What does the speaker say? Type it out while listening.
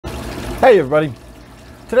Hey everybody,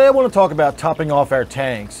 today I want to talk about topping off our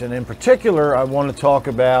tanks, and in particular I want to talk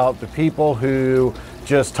about the people who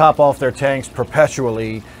just top off their tanks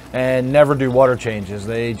perpetually and never do water changes.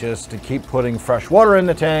 They just keep putting fresh water in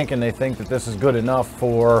the tank and they think that this is good enough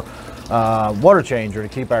for water change or to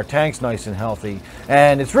keep our tanks nice and healthy,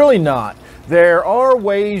 and it's really not. There are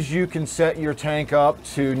ways you can set your tank up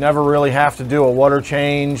to never really have to do a water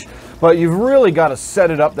change, but you've really got to set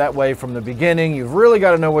it up that way from the beginning. You've really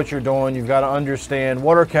got to know what you're doing. You've got to understand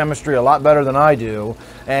water chemistry a lot better than I do,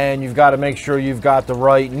 and you've got to make sure you've got the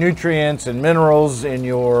right nutrients and minerals in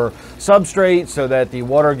your substrate so that the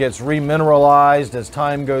water gets remineralized as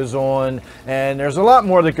time goes on. And there's a lot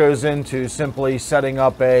more that goes into simply setting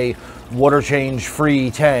up a water change free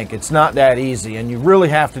tank. It's not that easy, and you really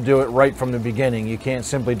have to do it right from the beginning. You can't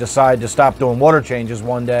simply decide to stop doing water changes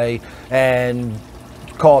one day and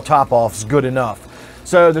call top-offs good enough.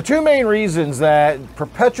 So the two main reasons that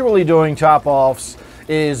perpetually doing top-offs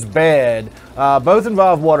is bad, both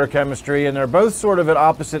involve water chemistry, and they're both sort of at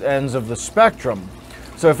opposite ends of the spectrum.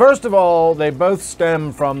 So first of all, they both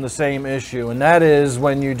stem from the same issue, and that is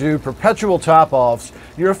when you do perpetual top-offs,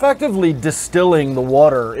 you're effectively distilling the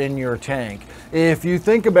water in your tank. If you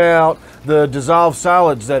think about the dissolved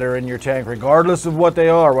solids that are in your tank, regardless of what they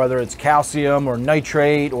are, whether it's calcium or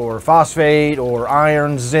nitrate or phosphate or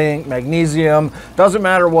iron, zinc, magnesium, doesn't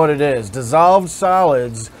matter what it is, dissolved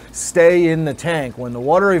solids stay in the tank. When the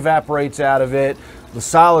water evaporates out of it, the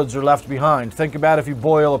solids are left behind. Think about if you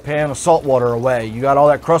boil a pan of salt water away. You got all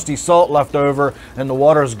that crusty salt left over and the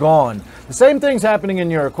water's gone. The same thing's happening in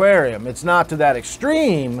your aquarium. It's not to that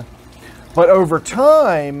extreme, but over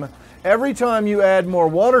time, every time you add more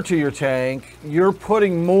water to your tank, you're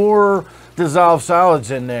putting more dissolved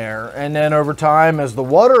solids in there. And then over time, as the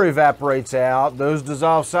water evaporates out, those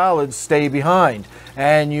dissolved solids stay behind.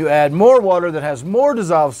 And you add more water that has more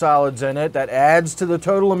dissolved solids in it, that adds to the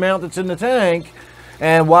total amount that's in the tank.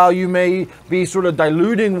 And while you may be sort of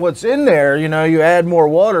diluting what's in there, you know, you add more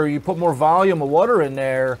water, you put more volume of water in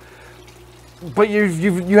there, but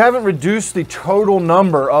you haven't reduced the total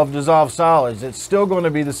number of dissolved solids. It's still going to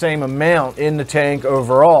be the same amount in the tank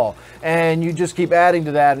overall. And you just keep adding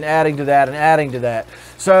to that and adding to that and adding to that.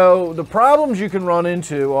 So the problems you can run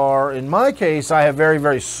into are, in my case, I have very,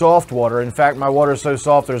 very soft water. In fact, my water is so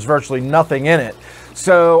soft there's virtually nothing in it.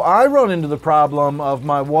 So I run into the problem of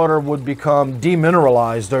my water would become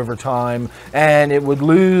demineralized over time and it would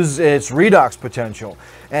lose its redox potential.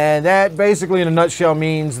 And that basically in a nutshell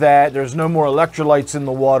means that there's no more electrolytes in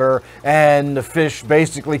the water and the fish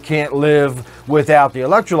basically can't live without the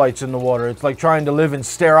electrolytes in the water. It's like trying to live in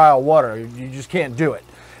sterile water. You just can't do it.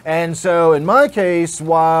 And so in my case,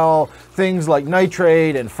 while things like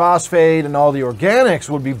nitrate and phosphate and all the organics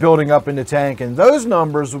would be building up in the tank and those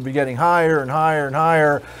numbers would be getting higher and higher and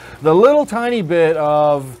higher, the little tiny bit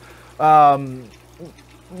of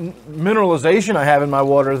mineralization I have in my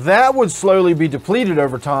water, that would slowly be depleted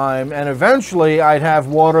over time, and eventually I'd have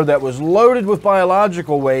water that was loaded with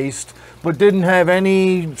biological waste but didn't have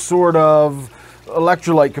any sort of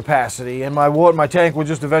electrolyte capacity, and my tank would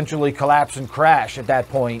just eventually collapse and crash at that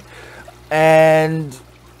point. And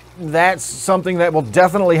that's something that will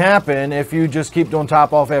definitely happen if you just keep doing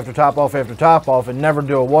top off after top off after top off and never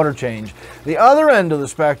do a water change. The other end of the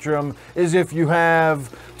spectrum is if you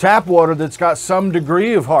have tap water that's got some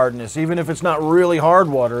degree of hardness, even if it's not really hard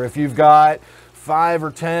water. If you've got 5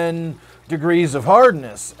 or 10 degrees of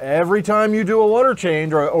hardness, every time you do a water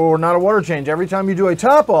change, or not a water change, every time you do a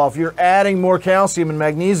top off, you're adding more calcium and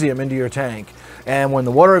magnesium into your tank. And when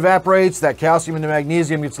the water evaporates, that calcium and the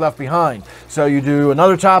magnesium gets left behind. So you do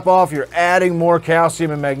another top off, you're adding more calcium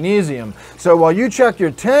and magnesium. So while you check your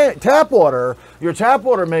tap water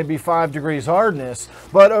may be 5 degrees hardness,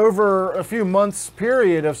 but over a few months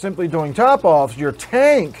period of simply doing top offs, your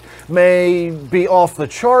tank may be off the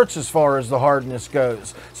charts as far as the hardness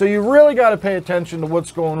goes. So you really got to pay attention to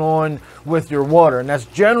what's going on with your water. And that's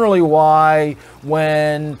generally why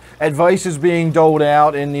when advice is being doled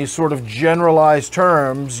out in these sort of generalized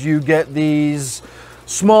terms, you get these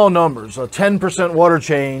small numbers, a 10% water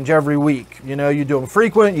change every week. You know, you do them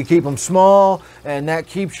frequent, you keep them small, and that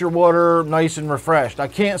keeps your water nice and refreshed. I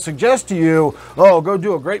can't suggest to you, oh, go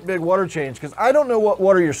do a great big water change, because I don't know what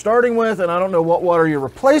water you're starting with, and I don't know what water you're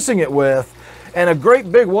replacing it with, and a great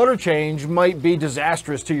big water change might be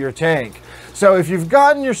disastrous to your tank. So if you've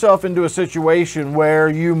gotten yourself into a situation where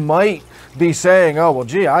you might be saying, oh, well,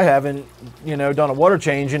 gee, I haven't, you know, done a water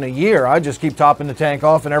change in a year. I just keep topping the tank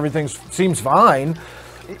off and everything seems fine.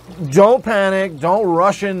 Don't panic. Don't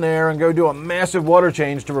rush in there and go do a massive water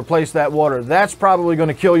change to replace that water. That's probably going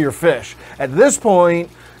to kill your fish. At this point,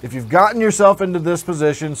 if you've gotten yourself into this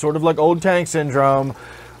position, sort of like old tank syndrome,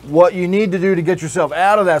 what you need to do to get yourself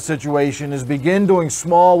out of that situation is begin doing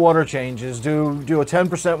small water changes. Do a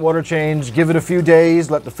 10% water change, give it a few days,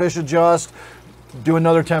 let the fish adjust, do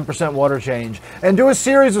another 10% water change, and do a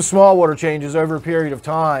series of small water changes over a period of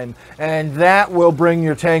time, and that will bring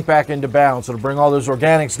your tank back into balance. It'll bring all those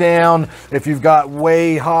organics down. If you've got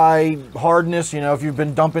way high hardness, you know, if you've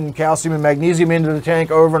been dumping calcium and magnesium into the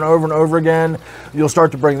tank over and over and over again, you'll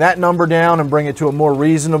start to bring that number down and bring it to a more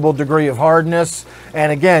reasonable degree of hardness.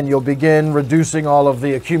 And again, you'll begin reducing all of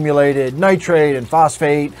the accumulated nitrate and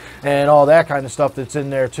phosphate and all that kind of stuff that's in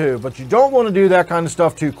there too. But you don't want to do that kind of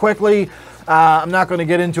stuff too quickly. I'm not going to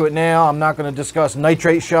get into it now. I'm not going to discuss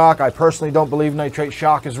nitrate shock. I personally don't believe nitrate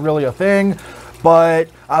shock is really a thing, but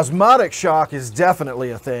osmotic shock is definitely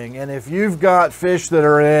a thing. And if you've got fish that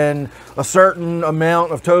are in a certain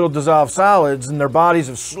amount of total dissolved solids and their bodies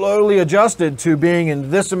have slowly adjusted to being in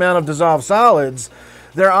this amount of dissolved solids,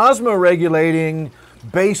 they're osmoregulating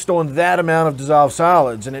based on that amount of dissolved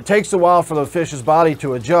solids, and it takes a while for the fish's body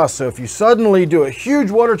to adjust. So if you suddenly do a huge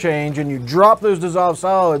water change and you drop those dissolved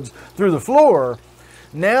solids through the floor,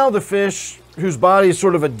 now the fish whose body is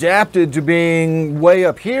sort of adapted to being way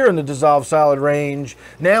up here in the dissolved solid range,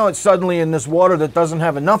 now it's suddenly in this water that doesn't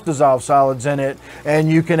have enough dissolved solids in it,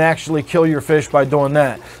 and you can actually kill your fish by doing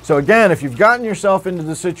that. So again, if you've gotten yourself into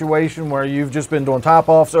the situation where you've just been doing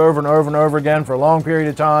top-offs over and over and over again for a long period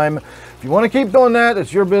of time, if you want to keep doing that,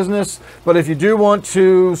 it's your business. But if you do want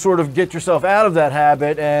to sort of get yourself out of that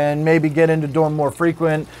habit and maybe get into doing more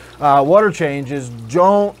frequent water changes,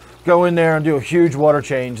 don't go in there and do a huge water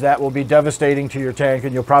change. That will be devastating to your tank,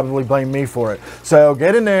 and you'll probably blame me for it. So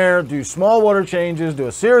get in there, do small water changes, do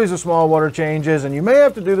a series of small water changes, and you may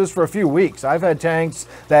have to do this for a few weeks. I've had tanks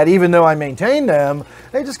that, even though I maintain them,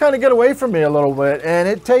 they just kind of get away from me a little bit, and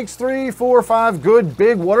it takes 3, 4, 5 good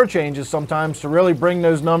big water changes sometimes to really bring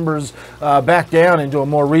those numbers back down into a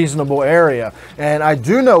more reasonable area. And I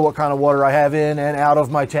do know what kind of water I have in and out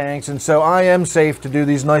of my tanks, and so I am safe to do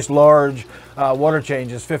these nice large water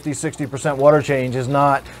changes. 50-60% water change is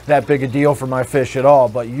not that big a deal for my fish at all,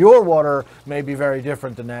 but your water may be very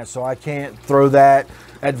different than that, so I can't throw that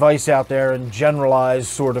advice out there in generalized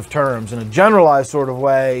sort of terms. In a generalized sort of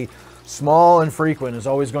way, small and frequent is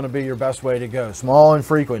always going to be your best way to go. Small and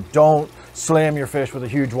frequent. Don't slam your fish with a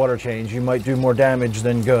huge water change. You might do more damage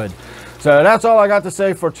than good. So that's all I got to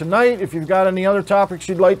say for tonight. If you've got any other topics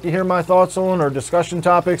you'd like to hear my thoughts on, or discussion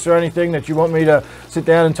topics, or anything that you want me to sit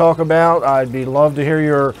down and talk about, I'd be love to hear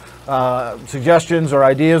your suggestions or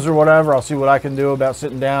ideas or whatever. I'll see what I can do about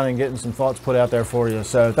sitting down and getting some thoughts put out there for you.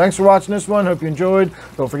 So thanks for watching this one. Hope you enjoyed.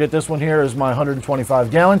 Don't forget, this one here is my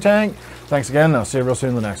 125 gallon tank. Thanks again. I'll see you real soon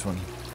in the next one.